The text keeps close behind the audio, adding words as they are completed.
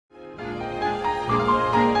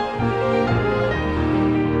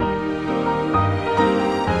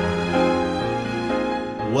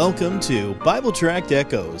Welcome to Bible Tract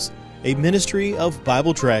Echoes, a ministry of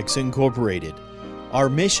Bible Tracts Incorporated. Our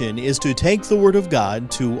mission is to take the Word of God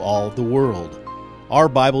to all the world. Our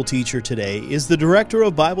Bible teacher today is the Director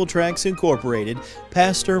of Bible Tracts Incorporated,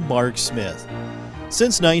 Pastor Mark Smith.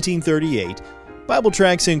 Since 1938, Bible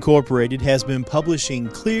Tracts Incorporated has been publishing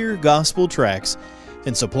clear gospel tracts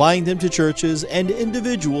and supplying them to churches and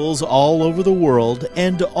individuals all over the world,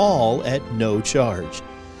 and all at no charge.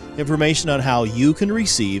 Information on how you can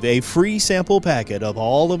receive a free sample packet of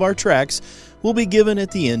all of our tracts will be given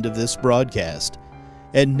at the end of this broadcast.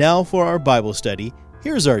 And now for our Bible study,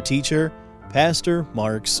 here's our teacher, Pastor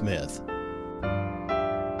Mark Smith.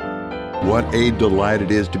 What a delight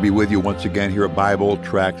it is to be with you once again here at Bible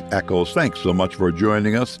Tract Echoes. Thanks so much for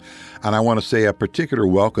joining us. And I want to say a particular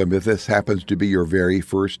welcome if this happens to be your very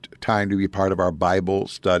first time to be part of our Bible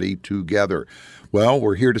study together. Well,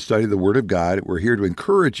 we're here to study the Word of God. We're here to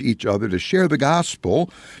encourage each other to share the gospel.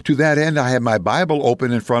 To that end, I have my Bible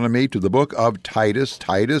open in front of me to the book of Titus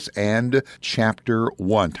and chapter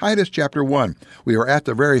 1. Titus chapter 1. We are at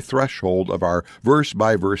the very threshold of our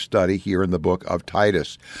verse-by-verse study here in the book of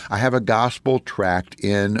Titus. I have a gospel tract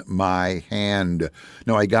in my hand.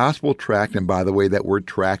 Now, a gospel tract, and by the way, that word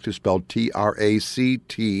tract is spelled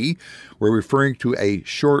T-R-A-C-T. We're referring to a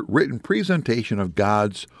short written presentation of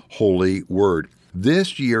God's holy word.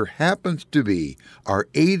 This year happens to be our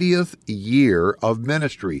 80th year of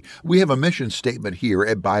ministry. We have a mission statement here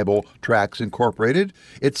at Bible Tracts Incorporated.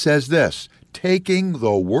 It says this: taking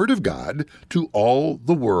the Word of God to all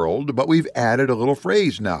the world, but we've added a little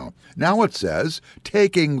phrase now. Now it says,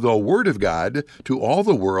 taking the Word of God to all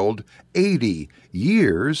the world, 80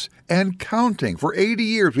 years and counting. For 80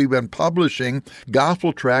 years we've been publishing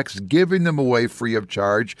gospel tracts, giving them away free of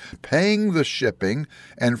charge, paying the shipping,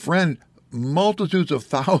 and friend, multitudes of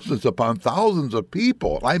thousands upon thousands of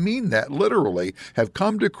people, I mean that literally, have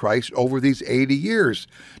come to Christ over these 80 years.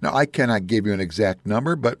 Now, I cannot give you an exact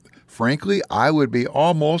number, but frankly, I would be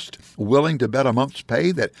almost willing to bet a month's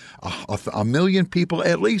pay that a million people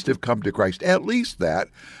at least have come to Christ, at least that,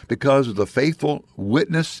 because of the faithful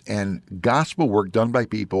witness and gospel work done by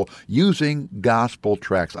people using gospel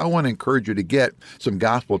tracts. I want to encourage you to get some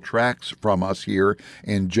gospel tracts from us here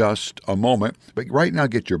in just a moment. But right now,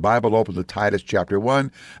 get your Bible open to Titus chapter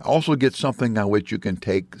 1. Also get something on which you can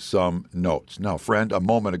take some notes. Now, friend, a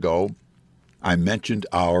moment ago, I mentioned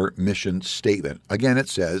our mission statement. Again, it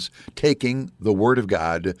says, taking the Word of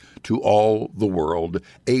God to all the world,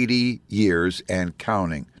 80 years and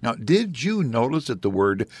counting. Now, did you notice that the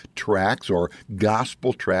word tracts or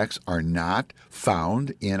gospel tracts are not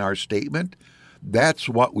found in our statement? That's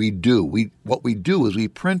what we do. What we do is we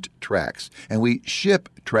print tracts and we ship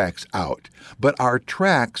tracts out. But our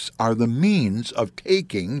tracts are the means of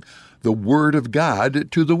taking the Word of God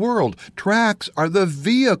to the world. Tracts are the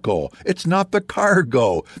vehicle. It's not the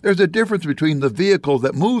cargo. There's a difference between the vehicle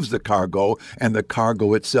that moves the cargo and the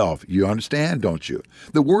cargo itself. You understand, don't you?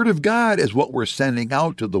 The Word of God is what we're sending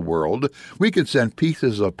out to the world. We can send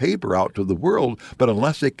pieces of paper out to the world, but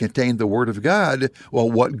unless they contain the Word of God, well,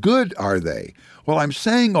 what good are they? Well, I'm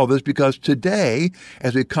saying all this because today,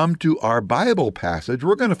 as we come to our Bible passage,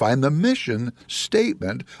 we're going to find the mission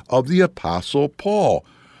statement of the Apostle Paul.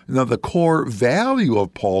 Now, the core value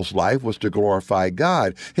of Paul's life was to glorify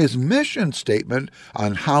God. His mission statement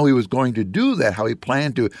on how he was going to do that, how he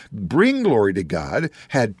planned to bring glory to God,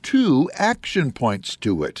 had two action points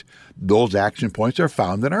to it. Those action points are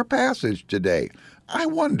found in our passage today. I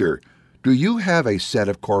wonder, do you have a set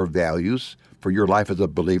of core values for your life as a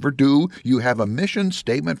believer? Do you have a mission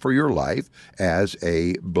statement for your life as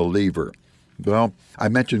a believer? Well, I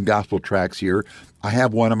mentioned gospel tracts here. I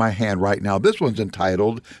have one in my hand right now. This one's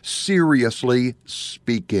entitled, Seriously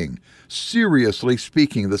Speaking. Seriously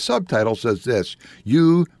Speaking. The subtitle says this: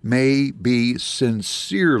 you may be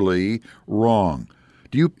sincerely wrong.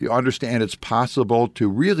 Do you understand it's possible to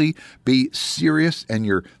really be serious and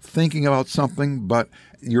you're thinking about something, but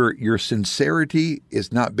your sincerity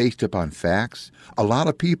is not based upon facts? A lot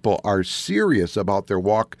of people are serious about their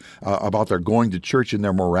walk, about their going to church and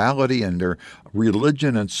their morality and their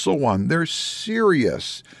religion and so on. They're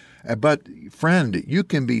serious. But friend, you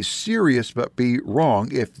can be serious but be wrong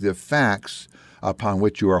if the facts upon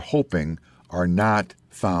which you are hoping are not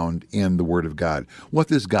found in the Word of God. What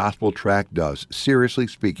this gospel tract does, seriously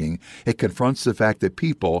speaking, it confronts the fact that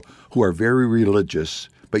people who are very religious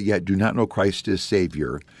but yet do not know Christ as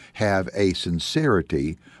Savior have a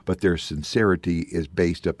sincerity, but their sincerity is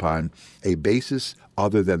based upon a basis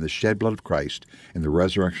other than the shed blood of Christ and the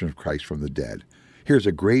resurrection of Christ from the dead. Here's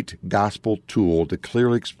a great gospel tool to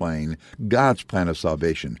clearly explain God's plan of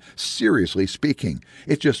salvation. Seriously speaking,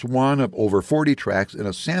 it's just one of over 40 tracts in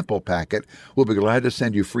a sample packet. We'll be glad to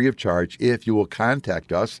send you free of charge if you will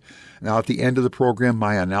contact us. Now, at the end of the program,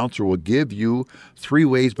 my announcer will give you 3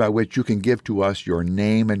 ways by which you can give to us your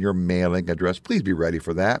name and your mailing address. Please be ready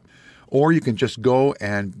for that. Or you can just go to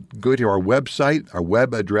our website. Our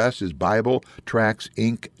web address is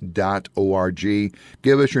BibleTractsInc.org.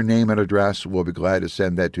 Give us your name and address. We'll be glad to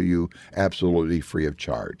send that to you absolutely free of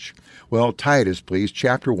charge. Well, Titus, please,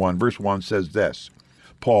 chapter 1, verse 1 says this: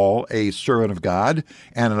 Paul, a servant of God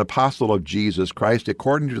and an apostle of Jesus Christ,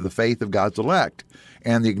 according to the faith of God's elect,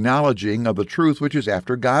 and the acknowledging of the truth which is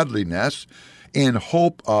after godliness, in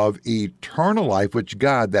hope of eternal life, which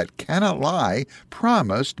God, that cannot lie,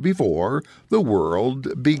 promised before the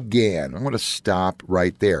world began. I'm going to stop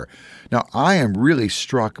right there. Now, I am really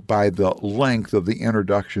struck by the length of the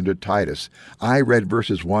introduction to Titus. I read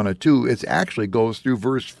verses 1 and 2. It actually goes through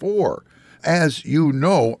verse 4. As you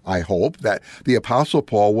know, I hope, that the Apostle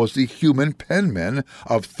Paul was the human penman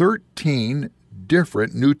of 13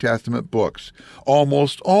 different New Testament books.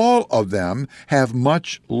 Almost all of them have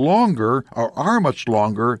much longer, or are much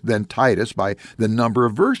longer than Titus by the number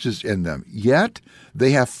of verses in them. Yet,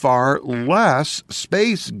 they have far less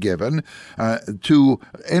space given to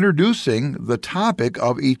introducing the topic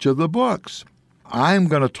of each of the books. I'm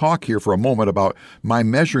going to talk here for a moment about my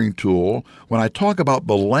measuring tool. When I talk about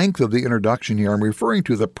the length of the introduction here, I'm referring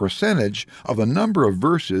to the percentage of the number of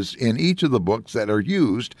verses in each of the books that are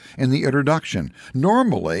used in the introduction.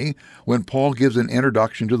 Normally, when Paul gives an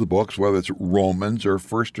introduction to the books, whether it's Romans or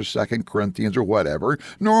 1st or 2nd Corinthians or whatever,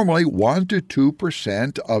 normally 1 to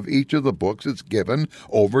 2% of each of the books is given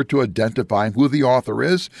over to identifying who the author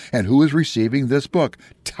is and who is receiving this book.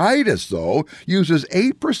 Titus, though, uses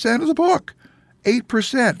 8% of the book.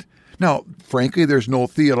 8%. Now, frankly, there's no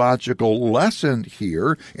theological lesson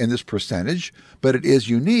here in this percentage, but it is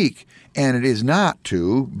unique, and it is not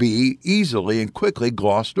to be easily and quickly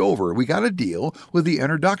glossed over. We got to deal with the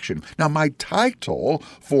introduction. Now, my title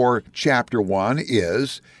for chapter 1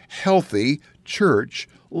 is Healthy Church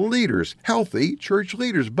Leaders. Healthy church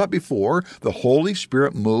leaders. But before the Holy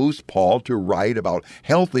Spirit moves Paul to write about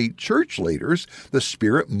healthy church leaders, the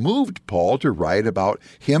Spirit moved Paul to write about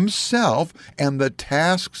himself and the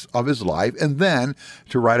tasks of his life, and then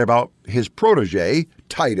to write about his protege,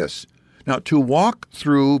 Titus. Now, to walk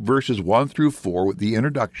through verses 1 through 4 with the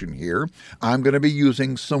introduction here, I'm going to be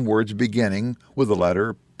using some words beginning with the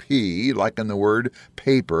letter P, like in the word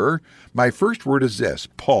paper. My first word is this: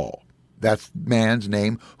 Paul. That's man's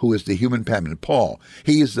name, who is the human penman, Paul.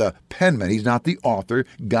 He is the penman. He's not the author.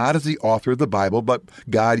 God is the author of the Bible, but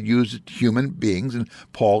God used human beings, and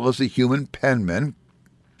Paul is the human penman.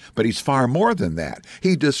 But he's far more than that.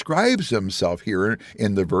 He describes himself here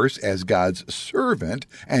in the verse as God's servant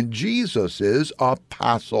and Jesus'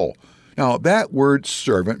 apostle. Now, that word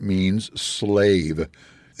servant means slave.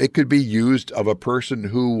 It could be used of a person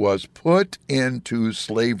who was put into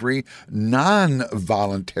slavery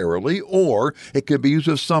non-voluntarily, or it could be used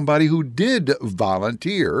of somebody who did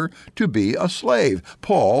volunteer to be a slave.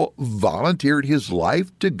 Paul volunteered his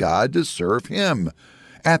life to God to serve him.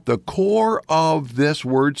 At the core of this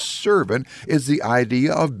word servant is the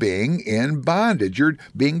idea of being in bondage. You're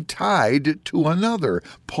being tied to another.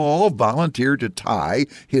 Paul volunteered to tie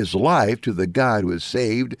his life to the God who has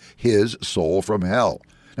saved his soul from hell.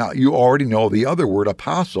 Now, you already know the other word,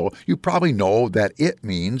 apostle. You probably know that it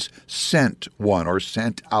means sent one or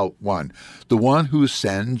sent out one. The one who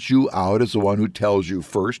sends you out is the one who tells you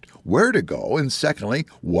first where to go, and secondly,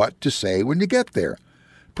 what to say when you get there.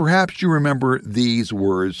 Perhaps you remember these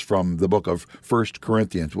words from the book of 1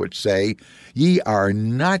 Corinthians, which say, "Ye are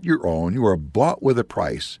not your own, you are bought with a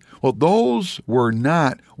price." Well, those were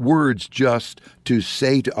not words just to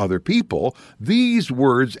say to other people. These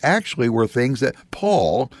words actually were things that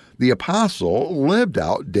Paul, the apostle, lived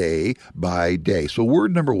out day by day. So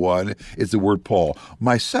word number 1 is the word Paul.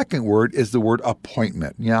 My second word is the word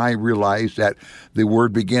appointment. Yeah, I realize that the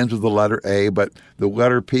word begins with the letter A, but the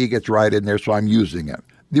letter P gets right in there, so I'm using it.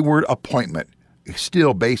 The word appointment,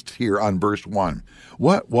 still based here on verse 1.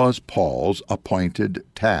 What was Paul's appointed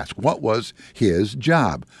task? What was his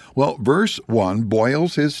job? Well, verse 1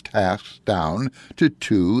 boils his tasks down to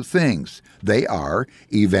 2 things. They are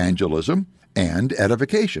evangelism and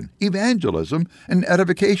edification. Evangelism and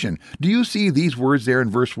edification. Do you see these words there in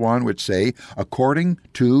verse 1 which say, according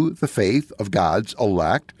to the faith of God's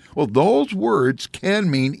elect? Well, those words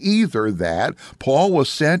can mean either that Paul was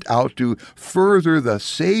sent out to further the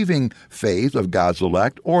saving faith of God's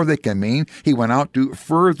elect, or they can mean he went out to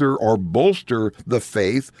further or bolster the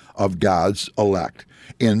faith of God's elect.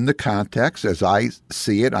 In the context, as I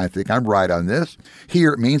see it, I think I'm right on this,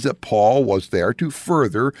 here it means that Paul was there to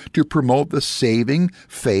further, to promote the saving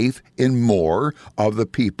faith in more of the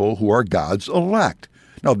people who are God's elect.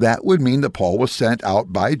 Now, that would mean that Paul was sent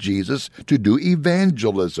out by Jesus to do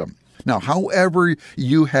evangelism. Now, however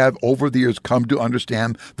you have over the years come to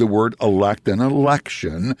understand the word elect and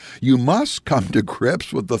election, you must come to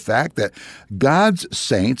grips with the fact that God's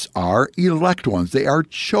saints are elect ones. They are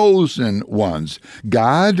chosen ones.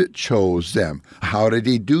 God chose them. How did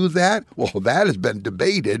he do that? Well, that has been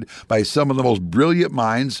debated by some of the most brilliant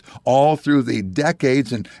minds all through the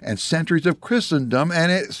decades and centuries of Christendom,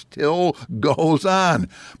 and it still goes on.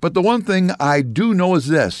 But the one thing I do know is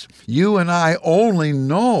this: you and I only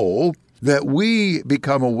know that we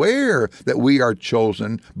become aware that we are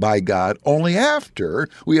chosen by God only after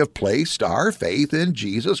we have placed our faith in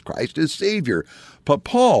Jesus Christ as Savior. But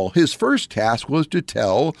Paul, his first task was to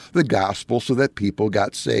tell the gospel so that people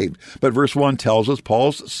got saved. But verse 1 tells us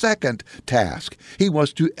Paul's second task. He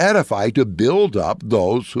was to edify, to build up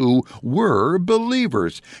those who were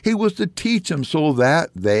believers. He was to teach them so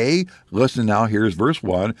that they, listen now, here's verse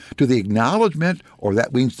 1, to the acknowledgement, or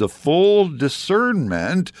that means the full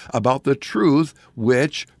discernment about the truth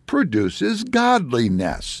which produces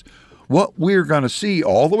godliness. What we're going to see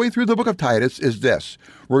all the way through the book of Titus is this.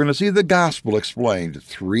 We're going to see the gospel explained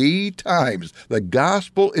 3 times. The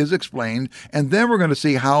gospel is explained, and then we're going to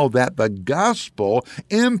see how that the gospel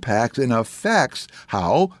impacts and affects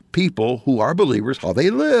how people who are believers, how they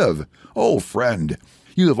live. Oh, friend,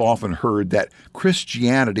 you have often heard that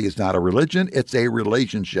Christianity is not a religion, it's a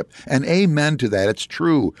relationship. And amen to that, it's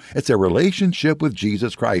true. It's a relationship with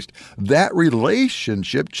Jesus Christ. That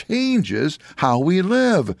relationship changes how we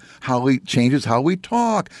live, changes how we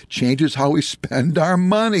talk, changes how we spend our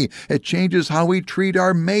money. It changes how we treat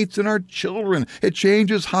our mates and our children. It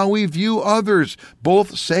changes how we view others,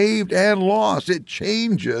 both saved and lost. It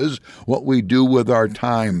changes what we do with our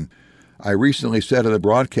time. I recently said in the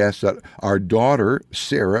broadcast that our daughter,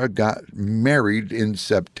 Sarah, got married in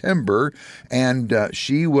September, and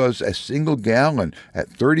she was a single gal, and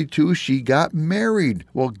at 32, she got married.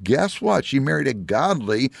 Well, guess what? She married a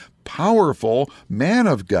godly, powerful man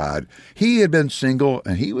of God. He had been single,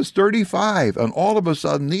 and he was 35, and all of a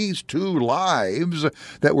sudden, these 2 lives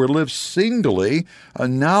that were lived singly,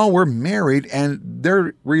 now were married, and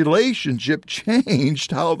their relationship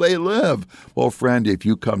changed how they live. Well, friend, if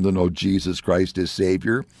you come to know Jesus Christ as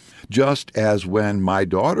Savior, just as when my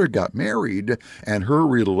daughter got married and her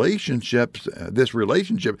this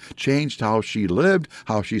relationship changed how she lived,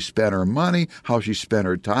 how she spent her money, how she spent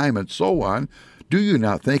her time, and so on, do you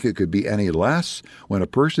not think it could be any less when a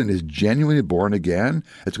person is genuinely born again?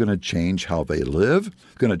 It's going to change how they live.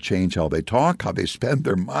 It's going to change how they talk, how they spend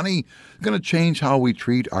their money. It's going to change how we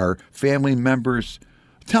treat our family members.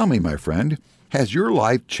 Tell me, my friend, has your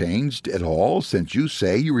life changed at all since you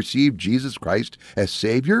say you received Jesus Christ as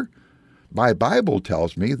Savior? My Bible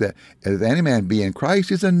tells me that if any man be in Christ,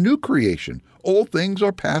 he's a new creation. Old things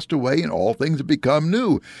are passed away and all things have become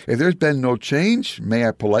new. If there's been no change, may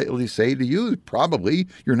I politely say to you, probably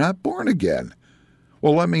you're not born again.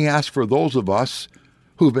 Well, let me ask for those of us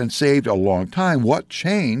who've been saved a long time, what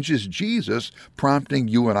change is Jesus prompting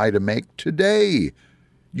you and I to make today?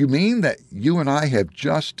 You mean that you and I have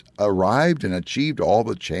just arrived and achieved all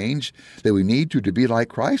the change that we need to be like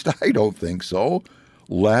Christ? I don't think so.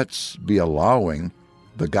 Let's be allowing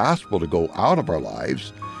the gospel to go out of our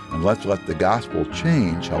lives, and let's let the gospel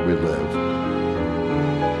change how we live.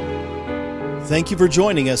 Thank you for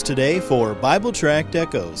joining us today for Bible Tract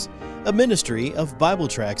Echoes, a ministry of Bible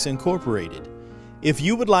Tracts Incorporated. If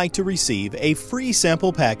you would like to receive a free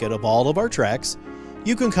sample packet of all of our tracts,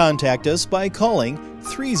 you can contact us by calling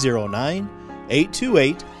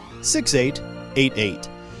 309-828-6888.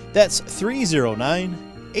 That's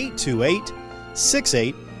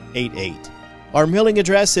 309-828-6888. Our mailing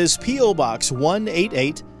address is P.O. Box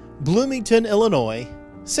 188, Bloomington, Illinois,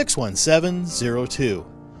 61702.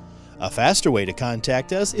 A faster way to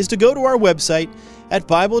contact us is to go to our website at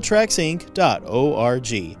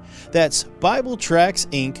BibleTractsInc.org. That's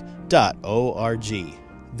BibleTractsInc.org.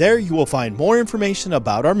 There you will find more information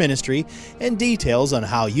about our ministry and details on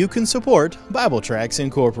how you can support Bible Tracts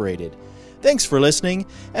Incorporated. Thanks for listening,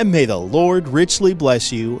 and may the Lord richly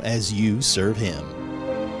bless you as you serve Him.